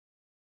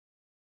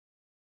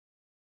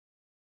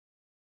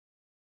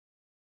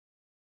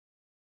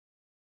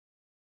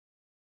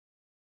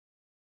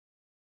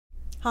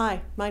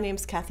Hi, my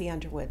name's Kathy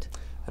Underwood.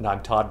 And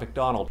I'm Todd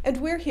McDonald. And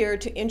we're here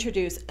to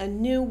introduce a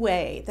new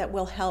way that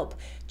will help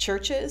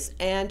churches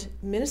and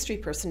ministry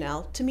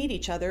personnel to meet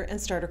each other and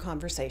start a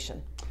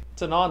conversation.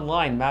 It's an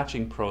online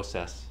matching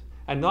process,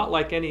 and not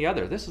like any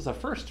other. This is a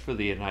first for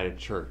the United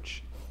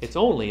Church. It's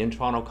only in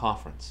Toronto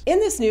Conference. In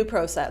this new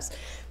process,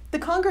 the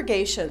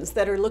congregations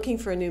that are looking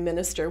for a new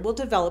minister will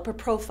develop a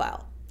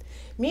profile.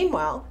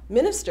 Meanwhile,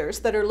 ministers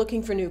that are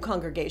looking for new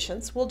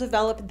congregations will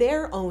develop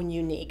their own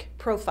unique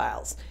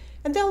profiles,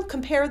 and they'll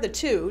compare the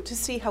two to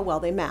see how well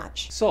they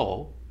match.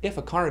 So, if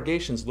a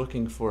congregation's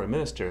looking for a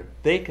minister,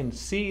 they can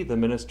see the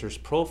minister's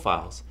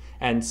profiles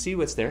and see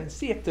what's there and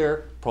see if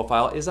their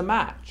profile is a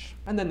match.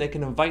 And then they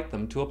can invite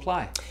them to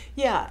apply.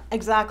 Yeah,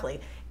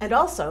 exactly. And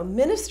also,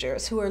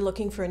 ministers who are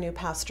looking for a new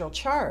pastoral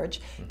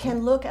charge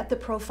can look at the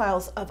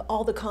profiles of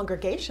all the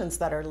congregations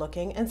that are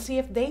looking and see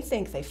if they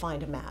think they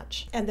find a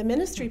match. And the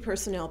ministry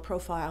personnel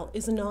profile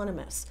is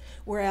anonymous,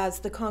 whereas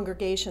the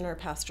congregation or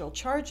pastoral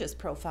charges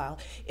profile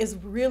is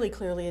really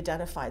clearly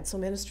identified, so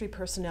ministry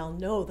personnel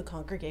know the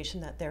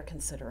congregation that they're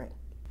considering.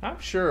 I'm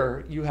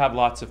sure you have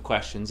lots of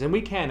questions, and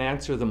we can't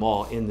answer them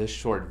all in this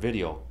short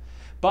video.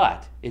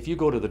 But if you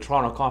go to the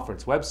Toronto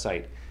Conference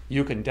website,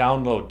 you can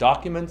download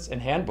documents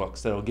and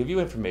handbooks that will give you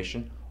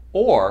information,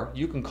 or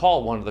you can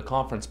call one of the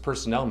conference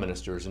personnel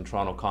ministers in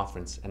Toronto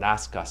Conference and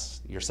ask us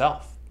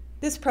yourself.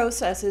 This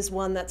process is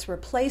one that's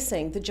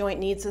replacing the Joint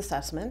Needs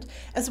Assessment,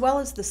 as well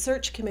as the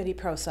search committee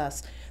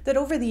process that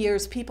over the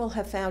years people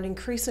have found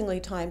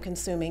increasingly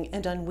time-consuming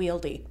and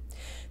unwieldy.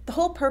 The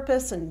whole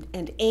purpose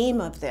and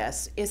aim of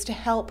this is to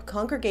help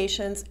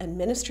congregations and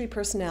ministry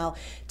personnel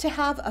to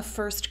have a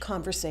first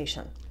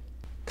conversation.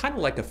 Kind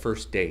of like a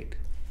first date.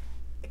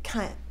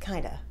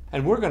 Kinda.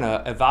 And we're going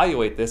to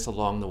evaluate this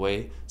along the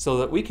way so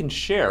that we can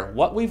share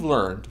what we've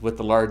learned with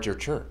the larger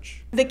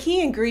church. The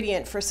key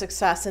ingredient for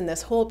success in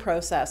this whole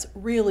process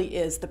really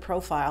is the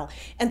profile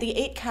and the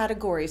 8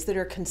 categories that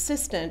are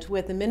consistent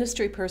with the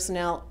ministry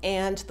personnel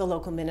and the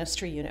local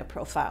ministry unit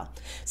profile.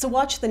 So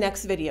watch the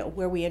next video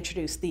where we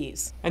introduce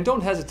these. And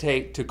don't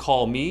hesitate to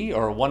call me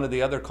or one of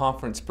the other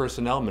conference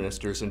personnel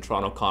ministers in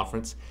Toronto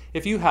Conference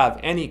if you have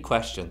any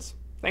questions.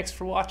 Thanks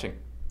for watching.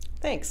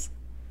 Thanks.